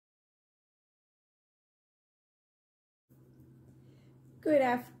good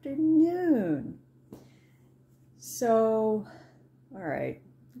afternoon. So, all right.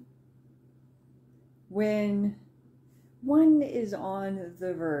 When one is on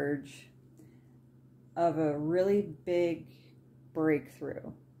the verge of a really big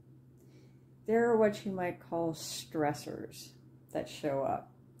breakthrough, there are what you might call stressors that show up.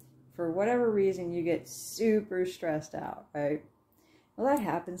 For whatever reason, you get super stressed out, right? Well, that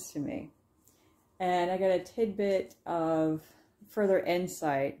happens to me. And I got a tidbit of further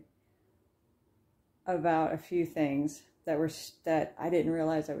insight about a few things that I didn't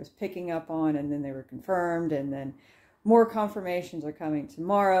realize I was picking up on, and then they were confirmed, and then more confirmations are coming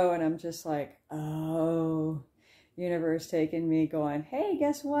tomorrow, and I'm just like, oh, universe taking me going, hey,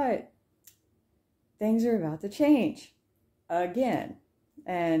 guess what? Things are about to change again.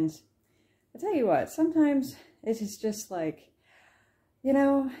 And I tell you what, sometimes it's just like, you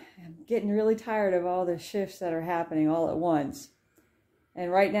know, I'm getting really tired of all the shifts that are happening all at once. And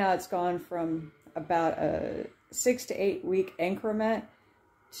right now it's gone from about a 6 to 8 week increment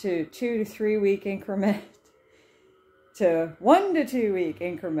to 2 to 3 week increment to 1 to 2 week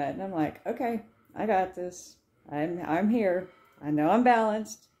increment. And I'm like, okay, I got this. I'm here. I know I'm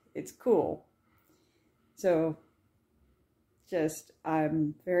balanced. It's cool. So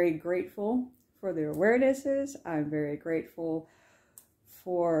I'm very grateful for the awarenesses. I'm very grateful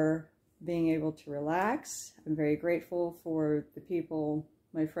for being able to relax. I'm very grateful for the people,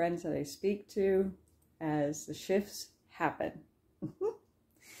 my friends that I speak to as the shifts happen.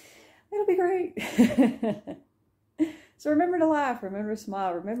 It'll be great. So remember to laugh, remember to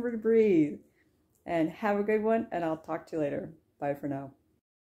smile, remember to breathe, and have a good one, and I'll talk to you later. Bye for now.